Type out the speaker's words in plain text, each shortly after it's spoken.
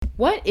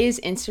What is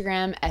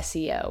Instagram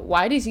SEO?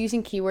 Why does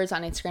using keywords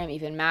on Instagram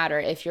even matter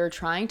if you're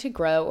trying to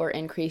grow or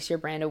increase your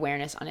brand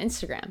awareness on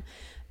Instagram?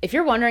 If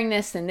you're wondering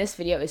this, then this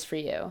video is for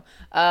you.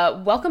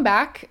 Welcome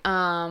back.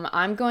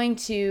 I'm going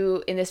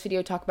to, in this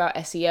video, talk about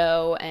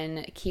SEO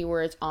and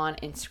keywords on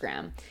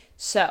Instagram.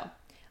 So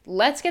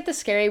let's get the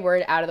scary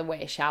word out of the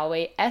way, shall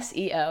we?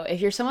 SEO. If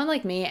you're someone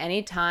like me,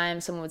 anytime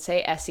someone would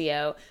say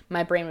SEO,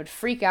 my brain would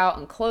freak out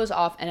and close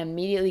off and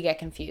immediately get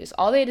confused.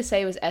 All they had to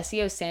say was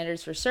SEO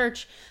standards for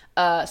search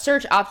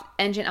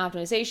engine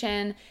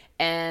optimization,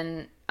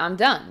 and I'm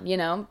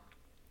done,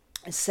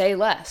 say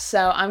less.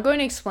 So I'm going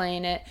to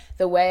explain it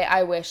the way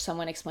I wish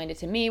someone explained it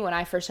to me when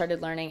I first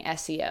started learning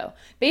SEO.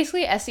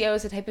 Basically, SEO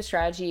is a type of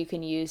strategy you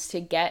can use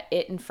to get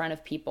it in front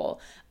of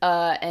people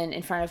and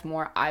in front of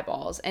more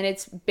eyeballs. And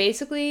it's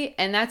basically,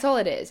 and that's all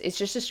it is. It's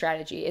just a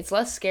strategy. It's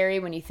less scary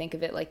when you think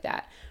of it like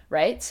that,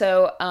 right?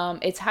 So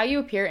it's how you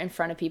appear in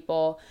front of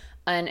people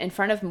and in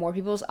front of more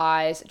people's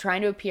eyes,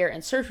 trying to appear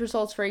in search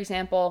results, for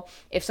example.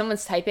 If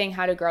someone's typing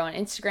how to grow on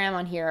Instagram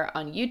on here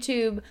on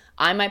YouTube,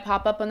 I might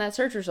pop up on that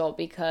search result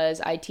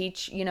because I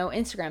teach,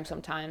 Instagram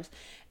sometimes.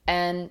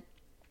 And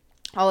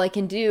all I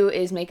can do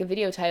is make a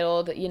video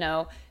titled,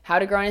 how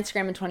to grow on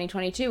Instagram in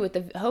 2022 with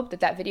the hope that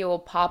that video will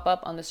pop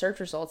up on the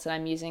search results that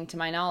I'm using to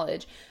my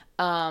knowledge.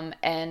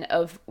 And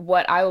of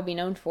what I will be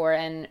known for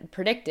and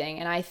predicting.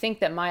 And I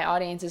think that my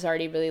audience is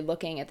already really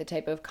looking at the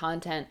type of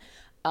content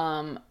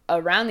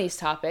around these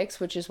topics,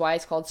 which is why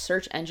it's called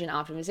search engine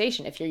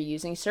optimization. If you're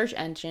using search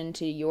engine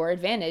to your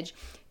advantage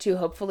to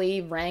hopefully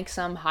rank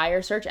some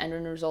higher search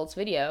engine results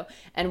video.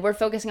 And we're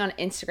focusing on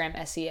Instagram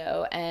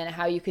SEO and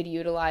how you could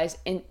utilize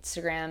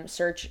Instagram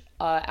search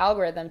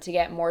algorithm to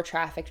get more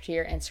traffic to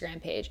your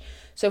Instagram page.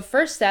 So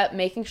first step,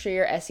 making sure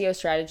your SEO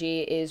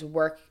strategy is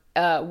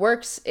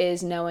works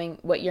is knowing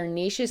what your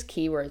niche's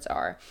keywords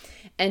are.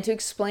 And to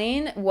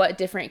explain what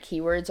different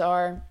keywords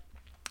are,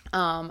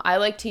 I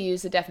like to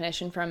use the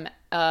definition from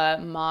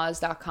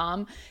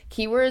Moz.com.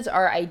 Keywords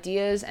are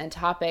ideas and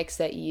topics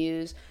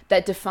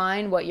that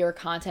define what your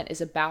content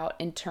is about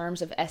in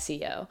terms of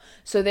SEO.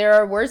 So there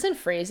are words and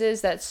phrases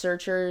that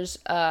searchers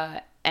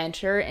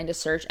enter into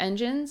search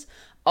engines,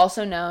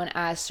 also known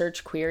as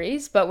search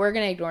queries, but we're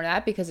going to ignore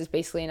that because it's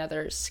basically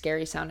another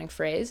scary sounding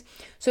phrase.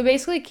 So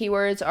basically,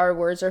 keywords are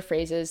words or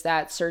phrases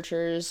that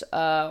searchers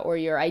or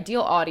your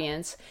ideal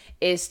audience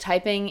is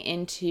typing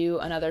into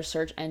another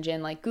search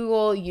engine like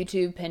Google,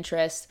 YouTube,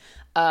 Pinterest,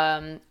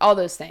 all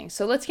those things.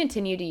 So let's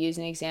continue to use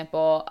an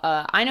example.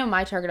 I know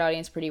my target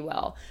audience pretty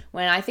well.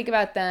 When I think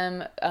about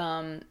them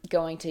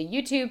going to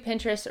YouTube,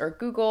 Pinterest, or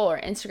Google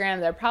or Instagram,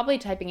 they're probably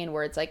typing in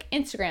words like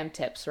Instagram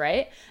tips,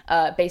 right?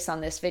 Based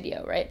on this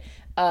video, right?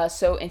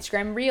 So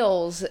Instagram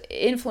Reels,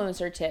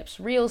 influencer tips,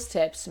 Reels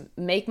tips,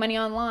 make money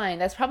online.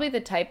 That's probably the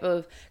type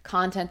of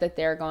content that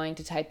they're going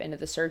to type into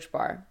the search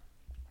bar.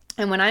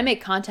 And when I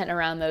make content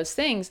around those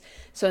things,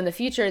 so in the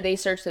future, they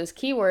search those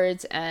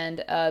keywords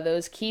and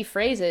those key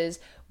phrases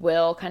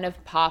will kind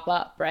of pop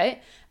up,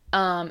 right?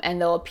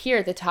 And they'll appear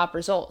at the top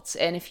results.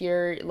 And if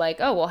you're like,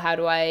 oh, well, how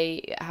do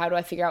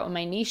I figure out what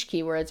my niche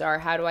keywords are?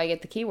 How do I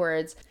get the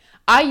keywords?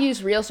 I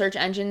use real search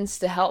engines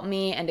to help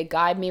me and to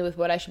guide me with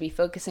what I should be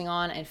focusing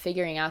on, and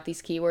figuring out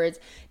these keywords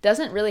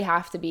doesn't really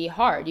have to be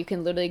hard. You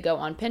can literally go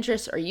on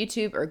Pinterest or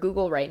YouTube or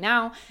Google right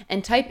now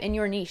and type in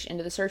your niche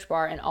into the search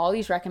bar, and all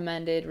these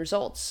recommended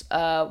results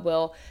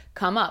will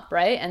come up,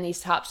 right? And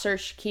these top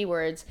search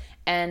keywords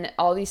and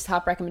all these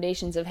top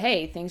recommendations of,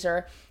 hey,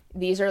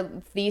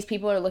 these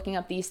people are looking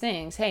up these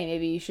things. Hey,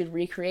 maybe you should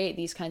recreate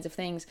these kinds of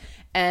things.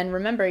 And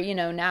remember,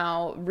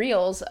 now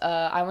Reels,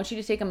 I want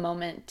you to take a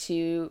moment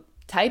to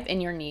type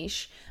in your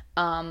niche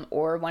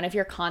or one of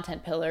your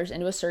content pillars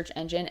into a search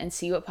engine and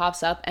see what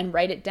pops up, and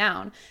write it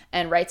down,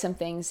 and write some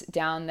things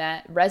down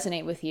that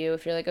resonate with you.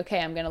 If you're like,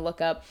 okay, I'm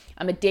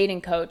a dating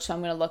coach, so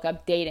I'm going to look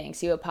up dating,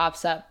 see what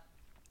pops up.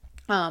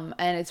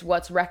 And it's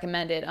what's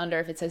recommended under.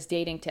 If it says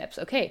dating tips,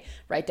 okay,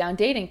 write down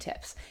dating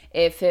tips.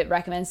 If it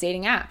recommends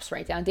dating apps,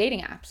 write down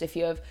dating apps. If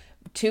you have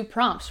 2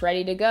 prompts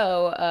ready to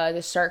go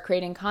to start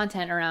creating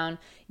content around,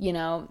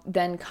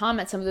 then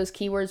comment some of those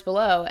keywords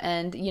below.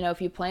 And,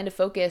 if you plan to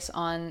focus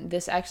on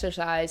this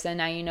exercise, then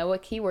now you know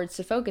what keywords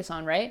to focus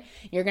on, right?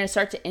 You're going to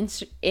start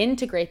to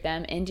integrate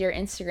them into your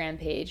Instagram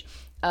page.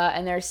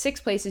 And there are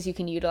 6 places you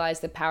can utilize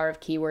the power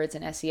of keywords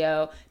and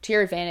SEO to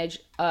your advantage: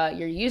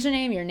 your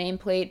username, your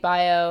nameplate,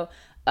 bio,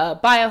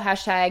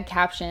 hashtag,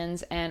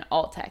 captions, and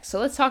alt text. So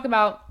let's talk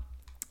about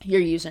your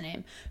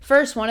username.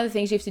 First, one of the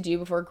things you have to do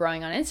before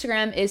growing on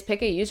Instagram is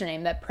pick a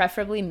username that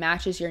preferably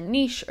matches your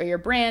niche or your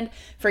brand.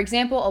 For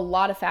example, a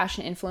lot of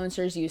fashion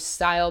influencers use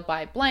style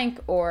by blank,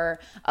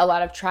 or a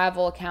lot of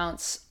travel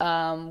accounts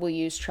will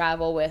use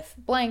travel with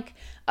blank.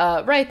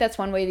 Right, that's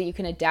one way that you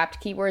can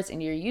adapt keywords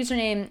into your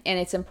username, and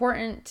it's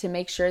important to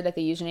make sure that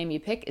the username you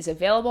pick is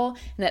available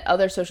and that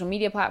other social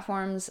media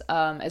platforms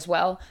as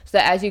well, so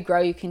that as you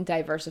grow, you can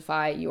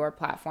diversify your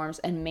platforms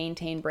and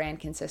maintain brand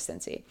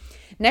consistency.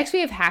 Next,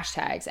 we have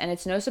hashtags, and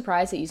it's no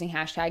surprise that using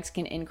hashtags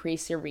can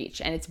increase your reach,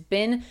 and it's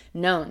been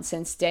known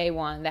since day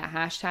one that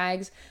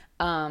hashtags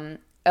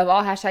of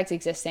all hashtags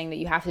existing that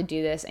you have to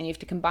do this, and you have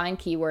to combine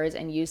keywords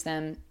and use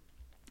them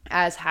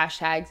as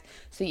hashtags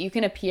so you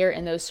can appear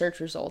in those search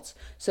results.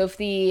 So if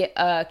the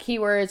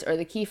keywords or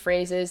the key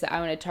phrases that I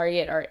want to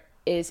target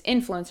is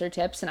influencer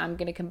tips, and I'm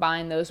going to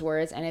combine those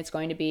words, and it's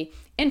going to be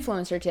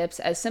influencer tips.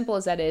 As simple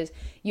as that is,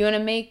 you want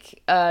to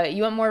make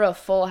you want more of a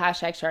full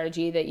hashtag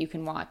strategy that you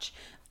can watch.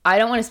 I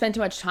don't want to spend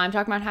too much time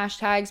talking about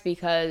hashtags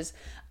because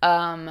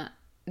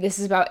this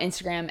is about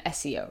Instagram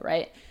SEO,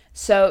 right?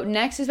 So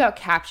next is about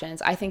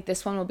captions. I think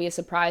this one will be a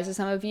surprise to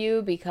some of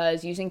you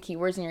because using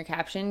keywords in your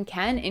caption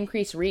can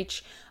increase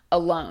reach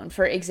alone.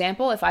 For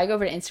example, if I go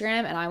over to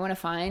Instagram and I want to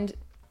find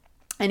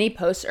any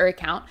post or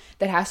account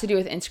that has to do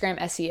with Instagram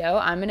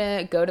SEO, I'm going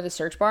to go to the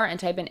search bar and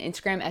type in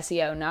Instagram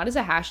SEO, not as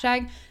a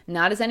hashtag,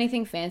 not as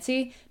anything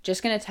fancy,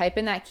 just going to type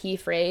in that key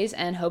phrase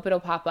and hope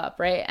it'll pop up,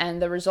 right?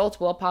 And the results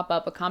will pop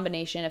up a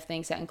combination of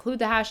things that include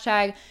the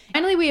hashtag.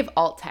 Finally, we have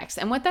alt text.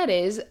 And what that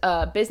is,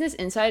 Business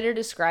Insider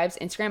describes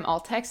Instagram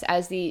alt text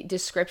as the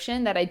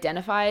description that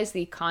identifies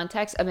the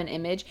context of an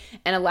image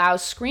and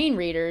allows screen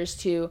readers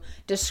to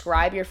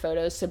describe your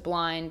photos to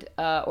blind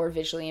or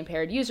visually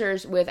impaired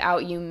users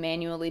without you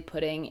manually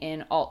putting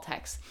in alt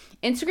text.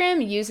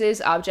 Instagram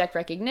uses object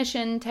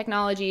recognition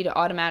technology to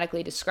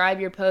automatically describe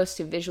your posts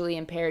to visually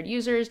impaired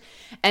users.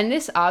 And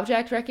this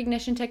object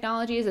recognition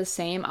technology is the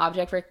same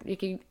object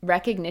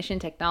recognition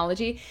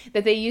technology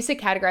that they use to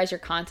categorize your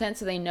content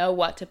so they know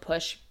what to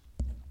push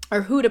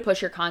or who to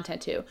push your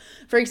content to.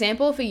 For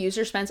example, if a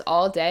user spends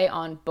all day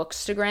on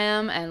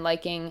Bookstagram and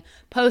liking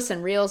posts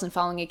and reels and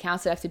following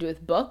accounts that have to do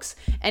with books,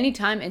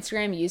 anytime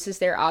Instagram uses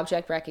their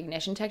object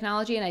recognition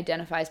technology and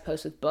identifies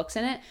posts with books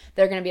in it,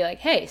 they're going to be like,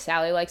 hey,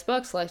 Sally likes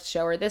books, let's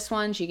show her this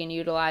one. She can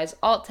utilize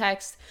alt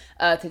text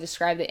to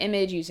describe the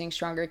image using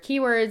stronger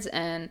keywords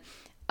and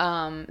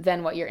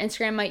than what your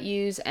Instagram might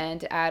use,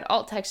 and to add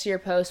alt text to your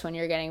post when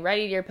you're getting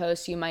ready to your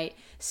post, you might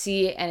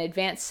see an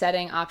advanced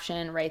setting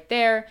option right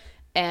there,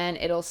 and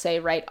it'll say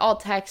write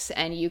alt text,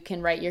 and you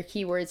can write your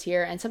keywords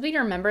here. And something to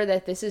remember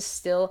that this is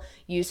still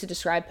used to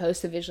describe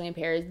posts to visually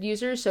impaired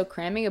users, so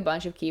cramming a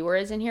bunch of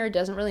keywords in here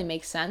doesn't really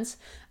make sense,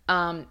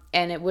 and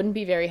it wouldn't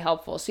be very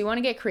helpful. So you want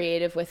to get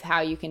creative with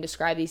how you can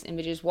describe these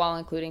images while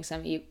including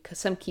some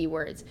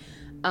keywords.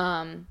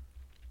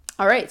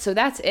 All right, so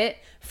that's it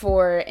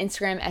for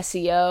Instagram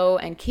SEO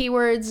and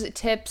keywords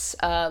tips.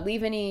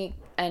 Leave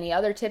any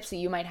other tips that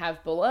you might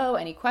have below,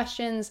 any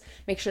questions.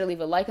 Make sure to leave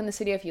a like on this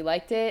video if you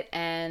liked it,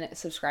 and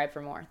subscribe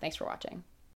for more. Thanks for watching.